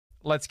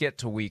let's get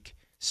to Week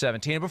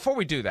 17. And before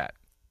we do that,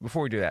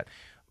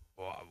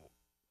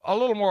 a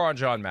little more on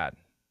John Madden.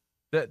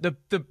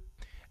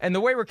 And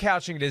the way we're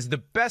couching it is the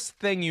best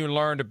thing you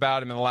learned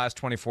about him in the last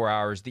 24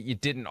 hours that you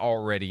didn't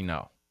already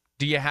know.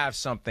 Do you have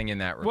something in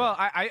that regard? Well,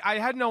 I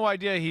had no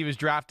idea he was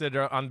drafted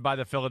by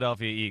the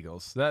Philadelphia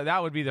Eagles.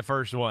 That would be the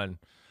first one,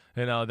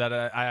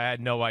 that I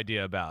had no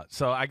idea about.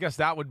 So I guess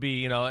that would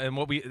be, and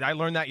I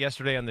learned that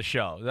yesterday on the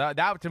show.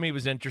 That to me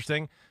was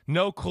interesting.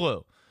 No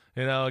clue.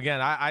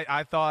 Again,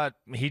 I thought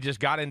he just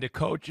got into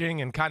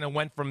coaching and kind of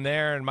went from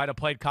there and might have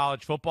played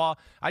college football.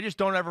 I just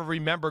don't ever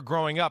remember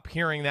growing up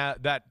hearing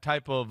that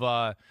type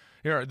of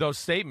those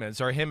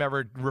statements or him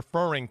ever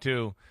referring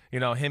to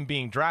him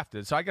being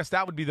drafted. So I guess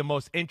that would be the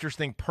most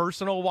interesting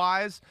personal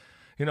wise,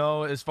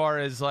 as far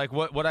as like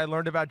what I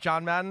learned about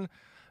John Madden.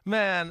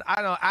 Man, I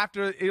don't know.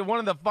 After one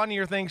of the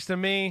funnier things to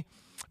me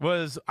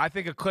was I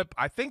think a clip.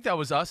 I think that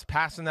was us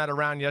passing that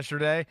around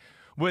yesterday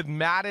with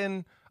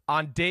Madden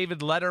on David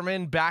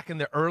Letterman back in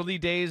the early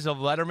days of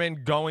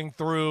Letterman going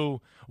through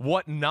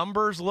what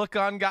numbers look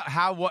on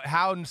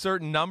how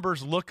certain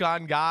numbers look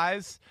on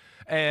guys,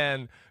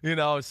 and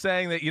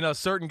saying that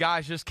certain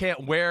guys just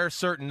can't wear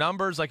certain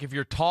numbers. Like if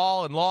you're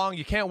tall and long,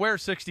 you can't wear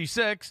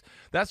 66.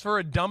 That's for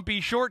a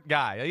dumpy short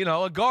guy,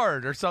 a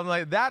guard or something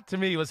like that. To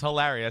me was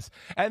hilarious.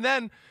 And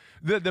then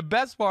the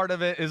best part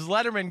of it is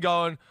Letterman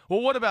going, well,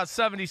 what about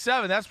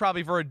 77? That's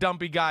probably for a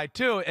dumpy guy,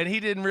 too. And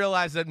he didn't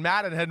realize that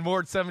Madden had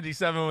worn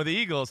 77 with the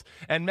Eagles.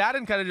 And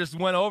Madden kind of just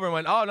went over and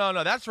went, oh,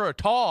 no, that's for a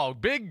tall,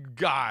 big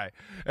guy.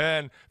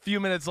 And a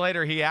few minutes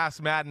later, he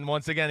asked Madden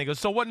once again, he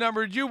goes, so what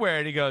number did you wear?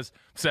 And he goes,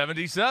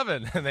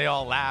 77. And they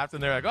all laughed.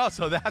 And they're like, oh,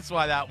 so that's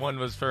why that one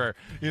was for,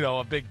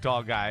 a big,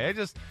 tall guy.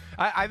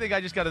 I think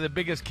I just got the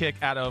biggest kick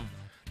out of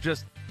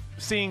just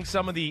seeing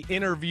some of the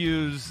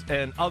interviews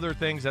and other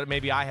things that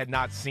maybe I had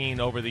not seen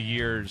over the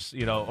years,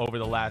 over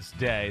the last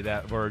day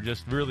that were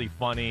just really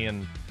funny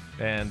and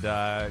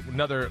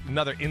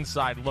another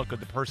inside look at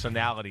the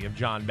personality of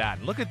John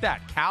Madden. Look at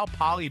that. Cal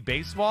Poly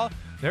baseball.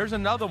 There's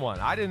another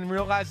one. I didn't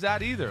realize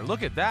that either.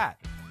 Look at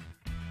that.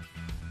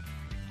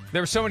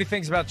 There were so many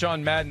things about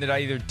John Madden that I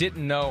either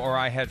didn't know or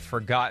I had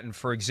forgotten.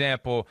 For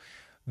example,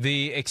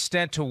 the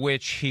extent to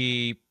which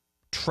he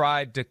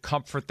tried to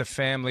comfort the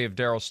family of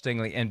Darryl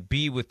Stingley and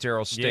be with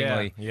Darryl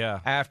Stingley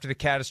after the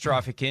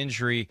catastrophic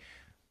injury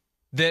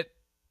that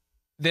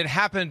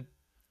happened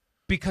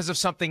because of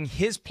something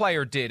his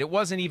player did. It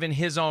wasn't even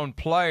his own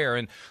player.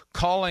 And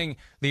calling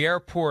the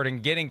airport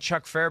and getting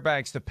Chuck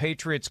Fairbanks, the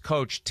Patriots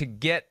coach, to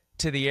get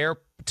to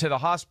the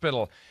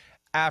hospital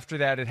after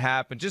that had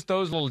happened. Just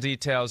those little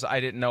details I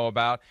didn't know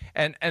about.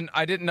 And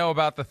I didn't know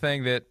about the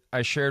thing that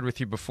I shared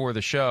with you before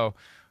the show.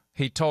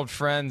 He told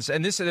friends,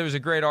 and there was a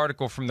great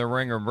article from The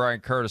Ringer,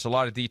 Brian Curtis, a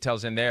lot of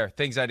details in there,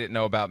 things I didn't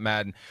know about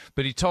Madden.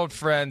 But he told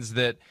friends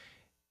that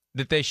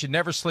they should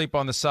never sleep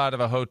on the side of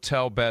a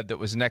hotel bed that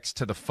was next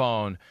to the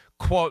phone,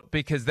 quote,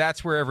 because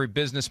that's where every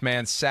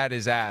businessman sat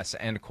his ass,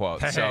 end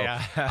quote.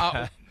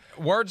 So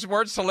words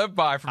to live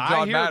by from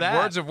John Madden,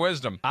 words of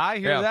wisdom. I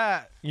hear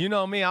that. You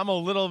know me, I'm a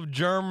little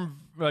germ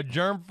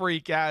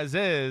freak as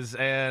is,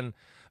 and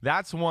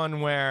that's one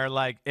where,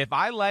 like, if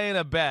I lay in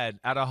a bed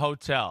at a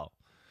hotel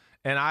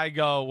and I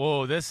go,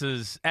 whoa,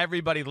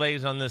 everybody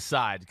lays on this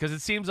side. Because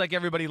it seems like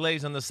everybody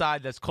lays on the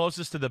side that's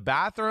closest to the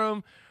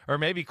bathroom or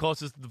maybe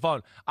closest to the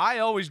phone. I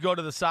always go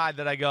to the side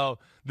that I go,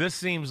 this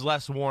seems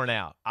less worn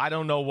out. I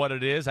don't know what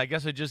it is. I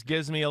guess it just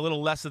gives me a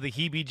little less of the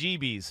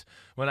heebie-jeebies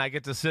when I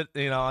get to sit,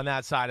 on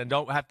that side and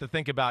don't have to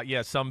think about,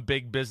 some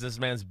big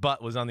businessman's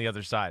butt was on the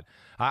other side.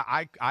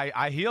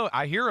 I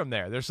hear him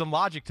there. There's some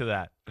logic to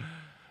that.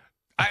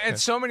 And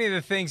so many of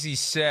the things he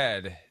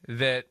said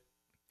that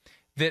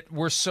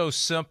were so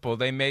simple,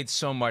 they made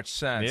so much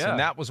sense. Yeah. And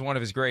that was one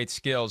of his great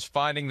skills,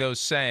 finding those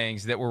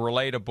sayings that were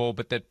relatable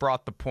but that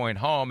brought the point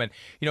home. And,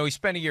 he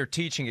spent a year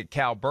teaching at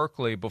Cal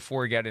Berkeley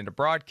before he got into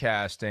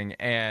broadcasting,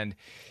 and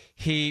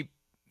he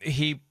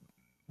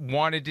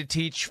wanted to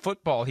teach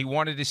football. He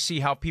wanted to see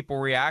how people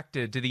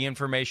reacted to the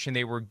information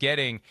they were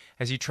getting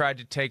as he tried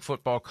to take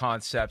football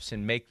concepts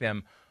and make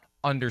them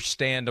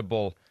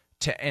understandable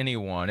to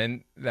anyone.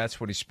 And that's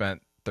what he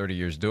spent 30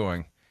 years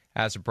doing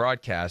as a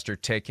broadcaster,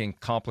 taking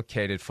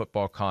complicated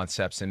football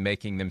concepts and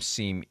making them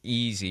seem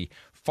easy,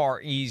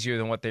 far easier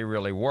than what they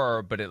really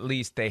were, but at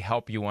least they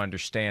help you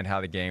understand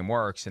how the game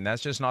works. And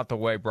that's just not the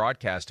way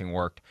broadcasting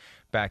worked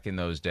back in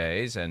those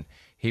days. And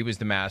he was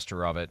the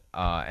master of it.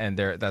 And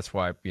that's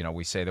why,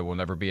 we say there will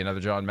never be another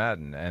John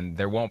Madden, and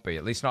there won't be,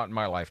 at least not in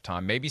my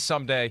lifetime. Maybe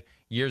someday,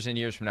 years and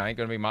years from now, ain't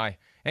gonna be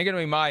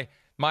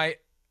my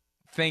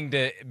thing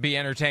to be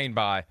entertained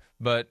by,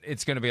 but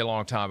it's going to be a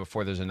long time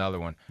before there's another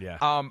one.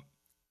 Yeah.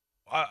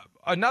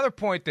 Another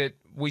point that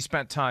we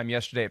spent time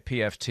yesterday at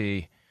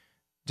PFT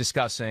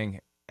discussing,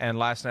 and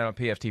last night on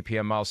PFT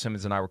PM, Miles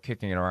Simmons and I were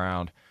kicking it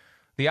around,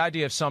 the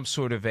idea of some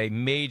sort of a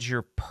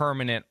major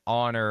permanent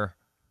honor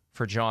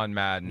for John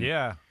Madden.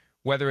 Yeah.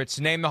 Whether it's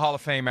name the Hall of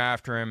Fame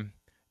after him,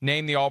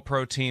 name the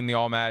All-Pro team, the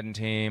All-Madden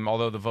team,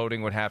 although the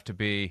voting would have to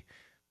be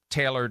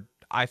tailored,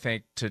 I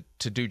think,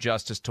 to do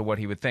justice to what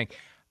he would think.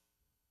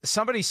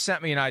 somebody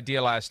sent me an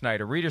idea last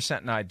night. A reader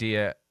sent an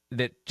idea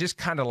that just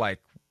kind of like,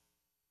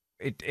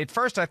 at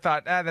first I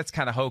thought, that's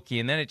kind of hokey,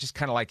 and then it just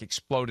kind of like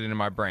exploded in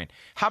my brain.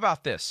 How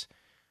about this?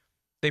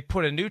 They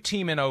put a new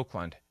team in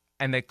Oakland,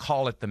 and they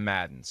call it the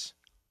Maddens.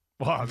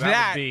 Wow,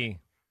 that would be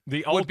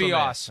the ultimate. Would be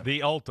awesome.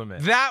 The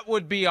ultimate. That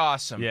would be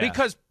awesome. Yeah.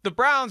 Because the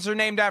Browns are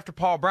named after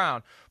Paul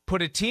Brown.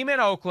 Put a team in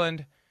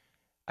Oakland,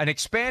 an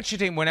expansion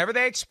team, whenever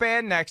they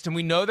expand next, and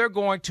we know they're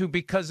going to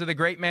because of the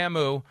great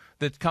Mamu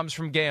that comes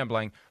from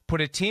gambling, put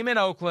a team in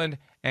Oakland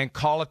and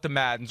call it the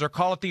Maddens, or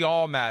call it the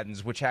All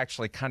Maddens, which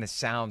actually kind of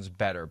sounds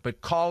better,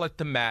 but call it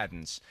the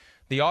Maddens.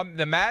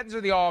 The Maddens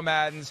are the All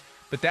Maddens,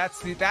 but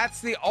that's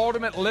the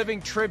ultimate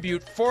living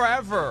tribute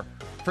forever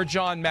for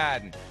John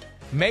Madden.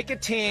 Make a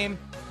team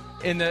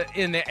in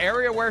the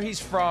area where he's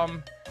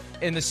from,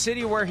 in the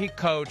city where he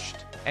coached,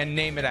 and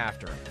name it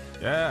after him.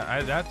 Yeah,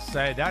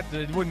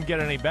 it wouldn't get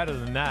any better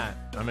than that.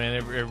 I mean,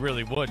 it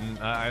really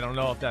wouldn't. I don't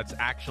know if that's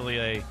actually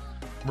a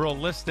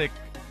realistic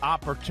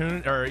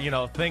opportunity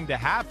or thing to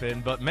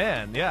happen, but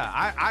man,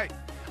 yeah,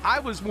 I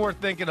was more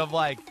thinking of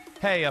like,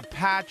 hey, a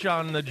patch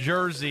on the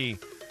jersey,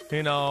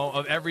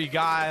 of every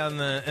guy in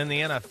the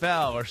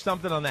NFL, or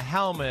something on the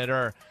helmet,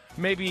 or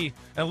maybe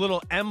a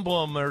little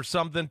emblem or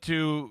something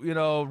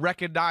to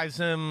recognize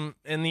him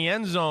in the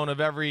end zone of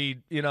every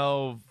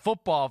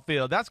football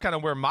field. That's kind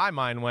of where my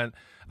mind went.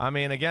 I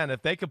mean, again,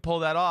 if they could pull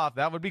that off,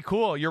 that would be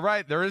cool. You're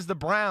right. There is the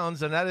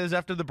Browns, and that is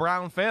after the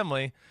Brown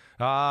family.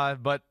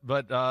 But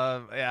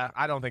yeah,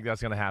 I don't think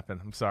that's going to happen.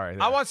 I'm sorry.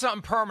 I want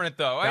something permanent,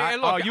 though.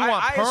 Look, you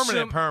want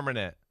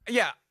permanent.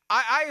 Yeah,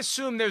 I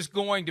assume there's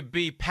going to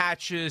be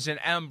patches and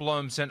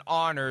emblems and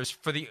honors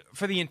for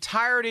the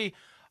entirety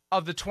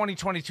of the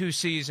 2022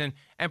 season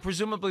and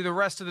presumably the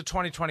rest of the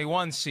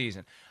 2021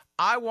 season.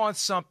 I want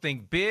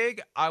something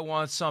big. I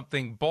want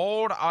something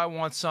bold. I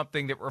want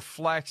something that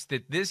reflects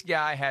that this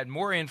guy had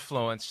more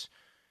influence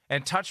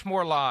and touched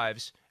more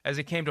lives as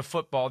it came to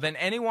football than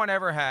anyone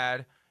ever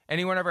had,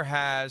 anyone ever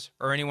has,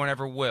 or anyone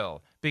ever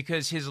will,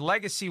 because his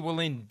legacy will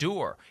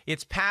endure.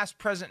 It's past,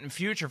 present, and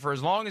future for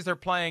as long as they're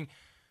playing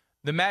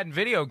the Madden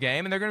video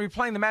game, and they're going to be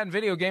playing the Madden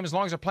video game as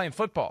long as they're playing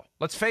football.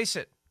 Let's face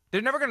it.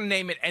 They're never going to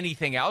name it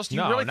anything else. Do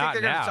you really think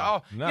they're going to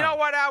say, you know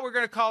what, Al, we're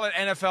going to call it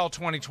NFL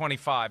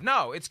 2025?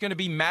 No, it's going to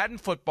be Madden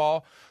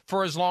football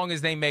for as long as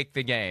they make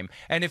the game.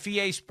 And if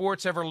EA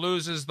Sports ever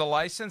loses the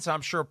license,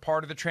 I'm sure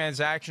part of the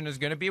transaction is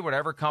going to be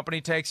whatever company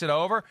takes it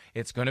over,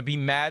 it's going to be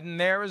Madden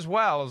there as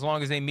well, as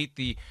long as they meet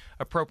the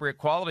appropriate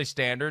quality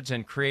standards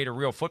and create a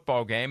real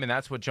football game. And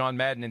that's what John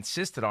Madden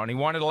insisted on. He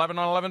wanted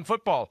 11-on-11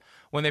 football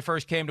when they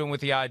first came to him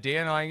with the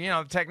idea. And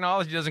the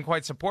technology doesn't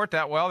quite support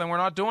that well, then we're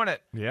not doing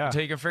it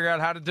until you can figure out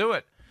how to do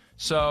it.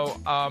 So,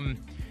 God,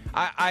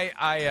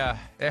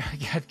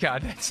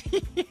 that's,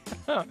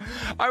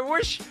 I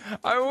wish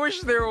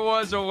there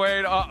was a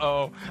way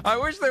to, I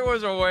wish there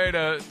was a way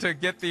to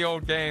get the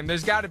old game.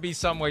 There's got to be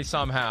some way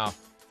somehow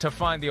to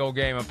find the old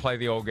game and play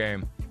the old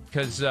game.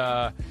 Because,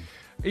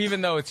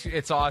 even though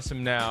it's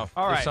awesome now,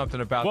 there's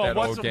something about that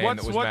old game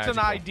that was what's magical.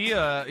 An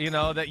idea,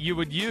 that you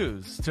would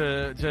use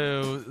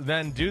to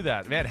then do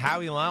that? Man,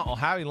 Howie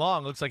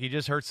Long looks like he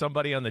just hurt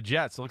somebody on the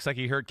Jets. Looks like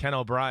he hurt Ken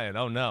O'Brien.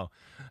 Oh, no.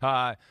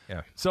 Yeah.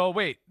 So,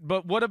 wait,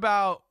 but what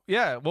about,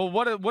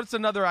 what's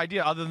another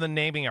idea other than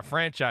naming a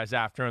franchise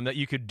after him that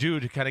you could do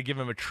to kind of give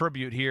him a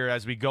tribute here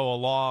as we go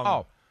along?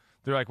 Oh.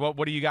 They're like, what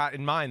do you got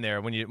in mind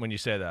there when you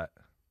say that?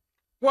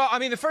 Well, I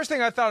mean, the first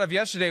thing I thought of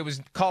yesterday was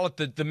call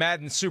it the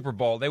Madden Super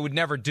Bowl. They would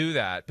never do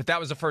that, but that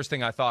was the first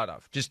thing I thought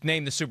of. Just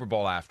name the Super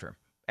Bowl after him.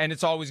 And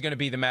it's always going to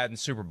be the Madden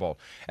Super Bowl.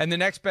 And the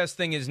next best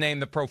thing is name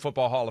the Pro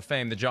Football Hall of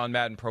Fame, the John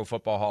Madden Pro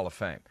Football Hall of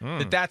Fame.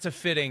 That's a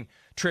fitting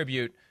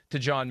tribute to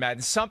John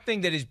Madden.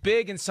 Something that is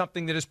big and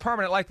something that is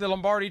permanent, like the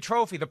Lombardi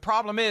Trophy. The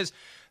problem is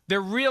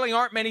there really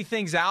aren't many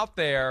things out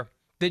there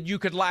that you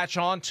could latch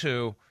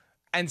onto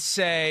and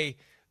say,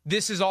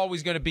 this is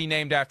always going to be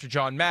named after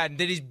John Madden,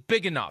 that is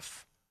big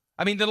enough.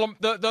 I mean,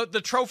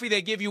 the trophy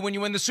they give you when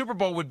you win the Super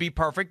Bowl would be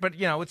perfect, but,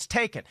 it's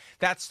taken.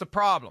 That's the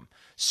problem.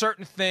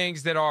 Certain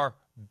things that are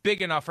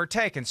big enough are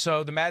taken.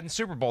 So the Madden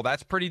Super Bowl,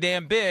 that's pretty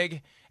damn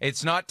big.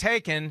 It's not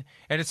taken,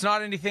 and it's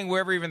not anything we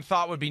ever even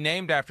thought would be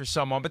named after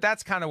someone, but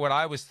that's kind of what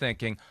I was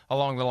thinking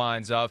along the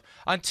lines of,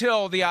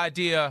 until the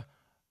idea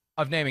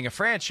of naming a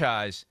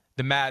franchise,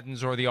 the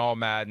Maddens or the All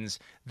Maddens,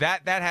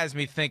 that has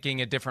me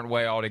thinking a different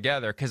way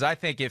altogether, because I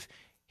think if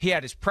he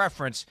had his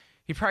preference,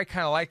 he probably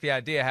kind of liked the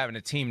idea of having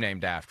a team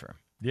named after him.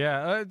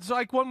 Yeah, it's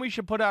like one we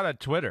should put out on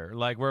Twitter,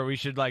 like where we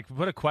should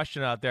put a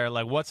question out there,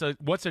 like what's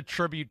a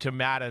tribute to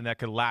Madden that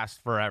could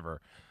last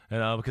forever,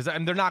 because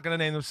they're not going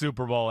to name the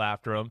Super Bowl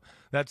after him.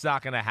 That's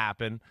not going to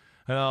happen.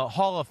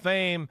 Hall of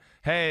Fame.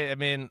 Hey, I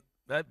mean,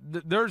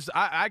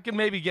 I can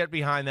maybe get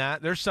behind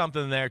that. There's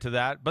something there to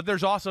that, but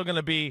there's also going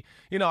to be,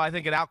 I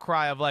think an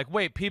outcry of like,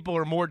 wait, people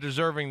are more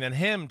deserving than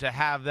him to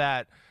have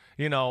that.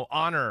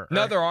 honor.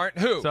 No, there aren't.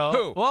 Who?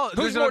 Who? Well, who's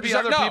there's more going to be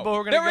other deserving? people who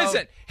are going to go. There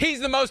isn't. He's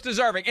the most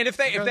deserving. And if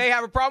they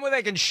have a problem with it,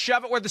 they can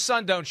shove it where the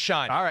sun don't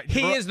shine. All right.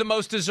 He is the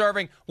most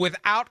deserving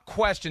without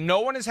question.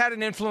 No one has had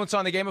an influence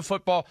on the game of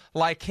football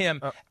like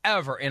him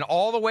ever in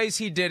all the ways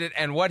he did it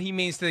and what he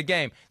means to the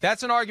game.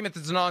 That's an argument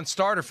that's a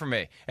non-starter for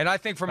me. And I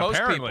think for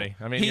most people,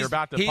 I mean, you're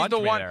about to punch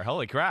me there.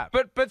 Holy crap.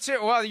 But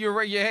well, you're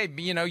right. Hey,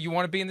 you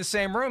want to be in the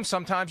same room.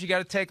 Sometimes you got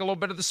to take a little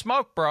bit of the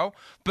smoke, bro.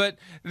 But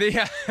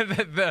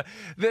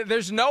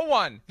there's no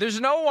one. There's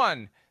no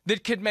one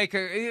that could make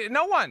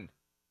no one.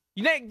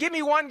 Give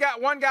me one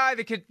guy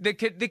that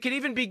could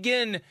even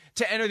begin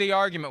to enter the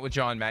argument with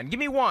John Madden. Give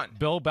me one.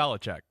 Bill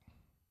Belichick.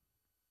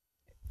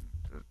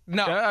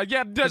 No.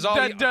 Because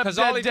all he did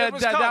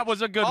was coach. That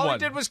was a good one. All he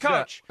did was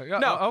coach.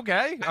 No.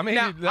 Okay. I mean,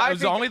 now, that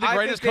was only the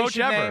greatest coach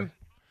ever.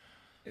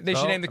 They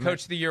should name the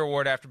Coach of the Year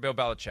award after Bill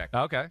Belichick.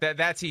 Okay.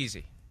 That's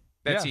easy.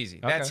 That's easy.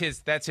 Okay.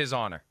 That's his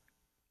honor.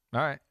 All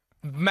right.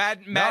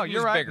 Madden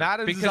you're right. bigger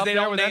Madden's because up they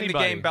there don't with name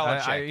anybody. the game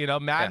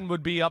Belichick. Madden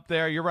would be up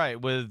there. You're right.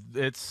 With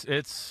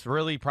it's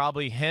really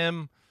probably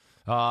him.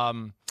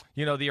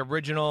 The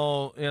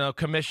original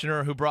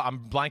commissioner who brought. I'm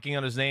blanking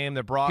on his name.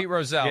 That brought Pete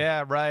Rozelle.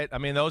 Yeah, right. I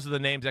mean, those are the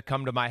names that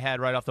come to my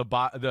head right off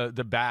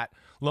the bat.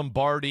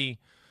 Lombardi.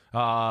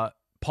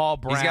 Paul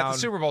Brown. He's got the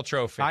Super Bowl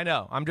trophy. I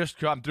know. I'm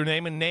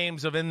naming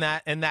names of in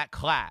that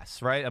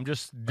class, right? I'm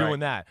just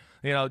doing that.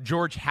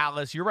 George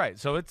Halas. You're right.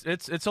 So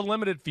it's a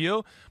limited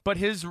few, but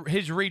his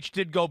reach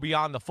did go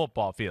beyond the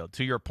football field.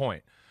 To your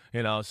point,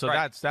 So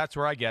that's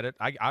where I get it.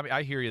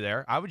 I hear you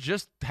there. I was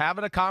just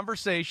having a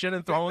conversation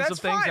and throwing some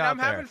things out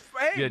there.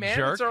 Hey, man,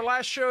 jerk. It's our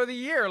last show of the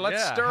year.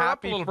 Let's stir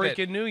up a little bit.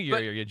 Happy freaking New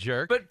Year, you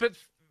jerk.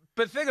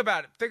 But think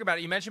about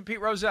it. You mentioned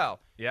Pete Rozelle.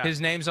 Yeah. His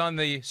name's on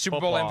the Super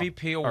Bowl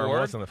MVP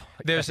award.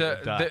 There's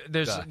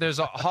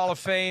a Hall of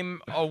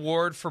Fame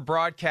award for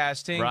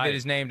broadcasting that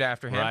is named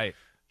after him. Right.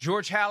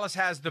 George Halas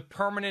has the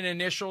permanent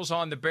initials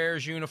on the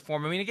Bears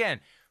uniform. I mean, again,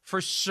 for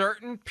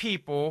certain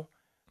people,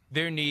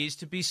 there needs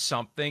to be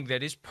something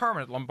that is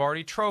permanent.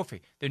 Lombardi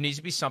Trophy. There needs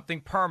to be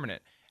something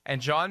permanent.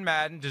 And John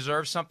Madden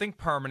deserves something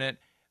permanent,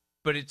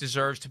 but it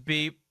deserves to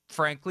be,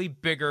 frankly,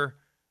 bigger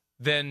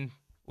than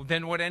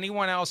what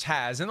anyone else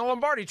has. And the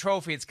Lombardi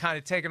Trophy, it's kind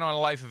of taken on a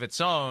life of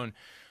its own.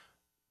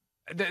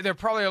 There are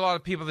probably a lot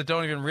of people that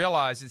don't even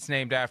realize it's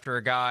named after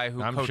a guy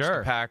who coached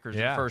the Packers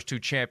in the first 2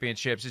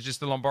 championships. It's just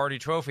the Lombardi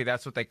Trophy.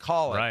 That's what they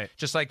call it. Right.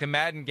 Just like the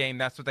Madden game,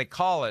 that's what they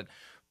call it.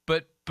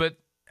 But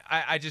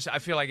I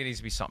feel like it needs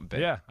to be something big.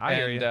 Yeah, I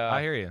hear you.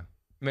 I hear you.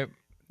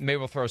 Maybe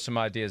we'll throw some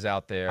ideas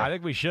out there. I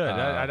think we should.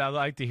 I'd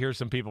like to hear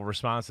some people's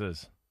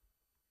responses.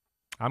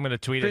 I'm going to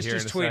tweet it here in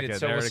a second. Tweeted,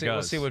 so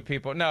we'll see what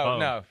people.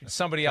 No,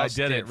 somebody else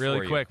did it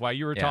really quick you. while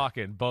you were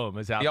talking. Boom,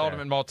 it's out the there.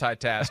 Ultimate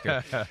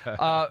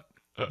multitasker.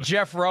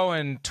 Jeff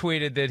Rowan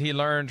tweeted that he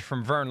learned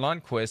from Vern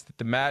Lundquist that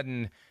the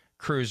Madden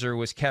cruiser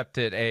was kept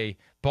at a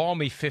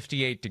balmy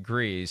 58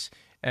 degrees,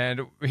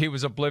 and he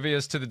was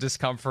oblivious to the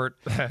discomfort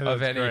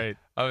of any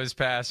of his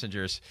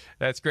passengers.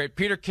 That's great.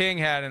 Peter King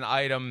had an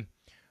item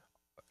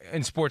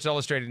in Sports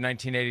Illustrated in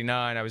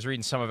 1989. I was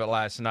reading some of it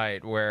last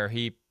night, where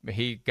he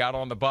got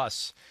on the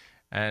bus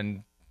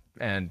and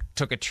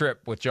took a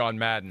trip with John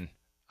Madden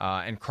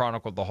and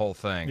chronicled the whole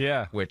thing.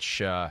 Yeah.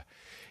 Which,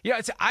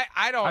 it's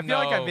I don't know. I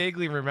feel like I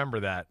vaguely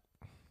remember that.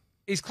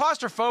 He's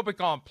claustrophobic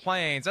on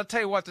planes. I'll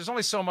tell you what, there's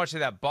only so much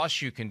of that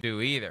bus you can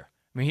do either.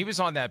 I mean, he was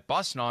on that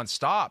bus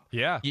nonstop.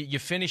 Yeah. You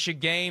finish a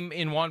game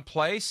in one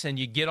place and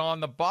you get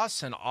on the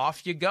bus and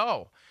off you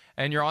go.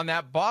 And you're on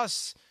that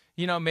bus,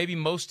 maybe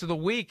most of the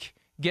week,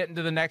 getting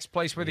to the next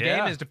place where the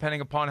game is, depending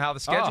upon how the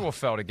schedule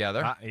fell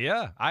together.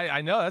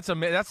 I know.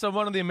 That's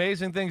one of the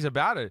amazing things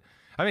about it.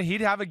 I mean,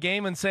 he'd have a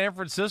game in San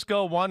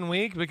Francisco one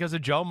week because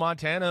of Joe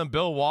Montana and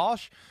Bill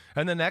Walsh,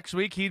 and the next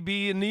week he'd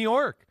be in New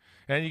York.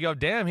 And you go,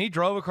 damn, he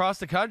drove across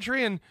the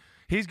country, and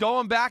he's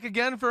going back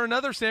again for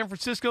another San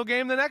Francisco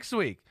game the next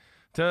week.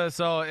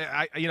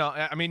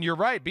 I mean, you're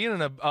right. Being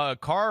in a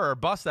car or a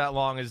bus that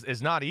long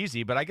is not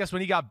easy. But I guess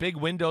when you got big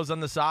windows on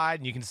the side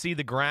and you can see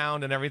the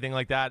ground and everything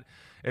like that,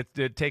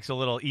 it takes a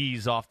little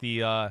ease off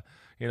the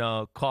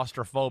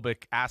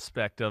claustrophobic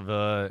aspect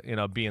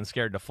of being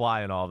scared to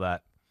fly and all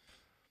that.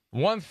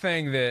 One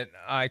thing that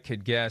I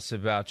could guess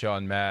about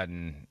John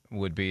Madden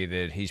would be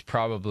that he's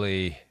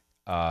probably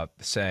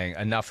saying,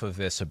 enough of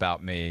this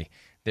about me.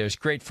 There's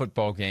great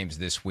football games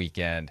this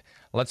weekend.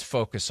 Let's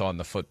focus on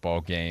the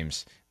football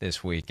games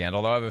this weekend.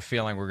 Although I have a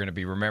feeling we're going to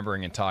be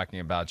remembering and talking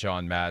about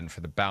John Madden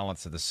for the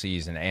balance of the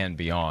season and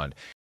beyond.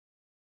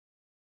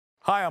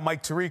 Hi, I'm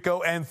Mike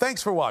Tirico, and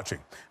thanks for watching.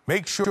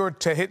 Make sure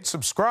to hit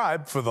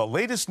subscribe for the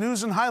latest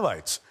news and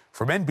highlights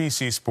from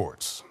NBC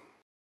Sports.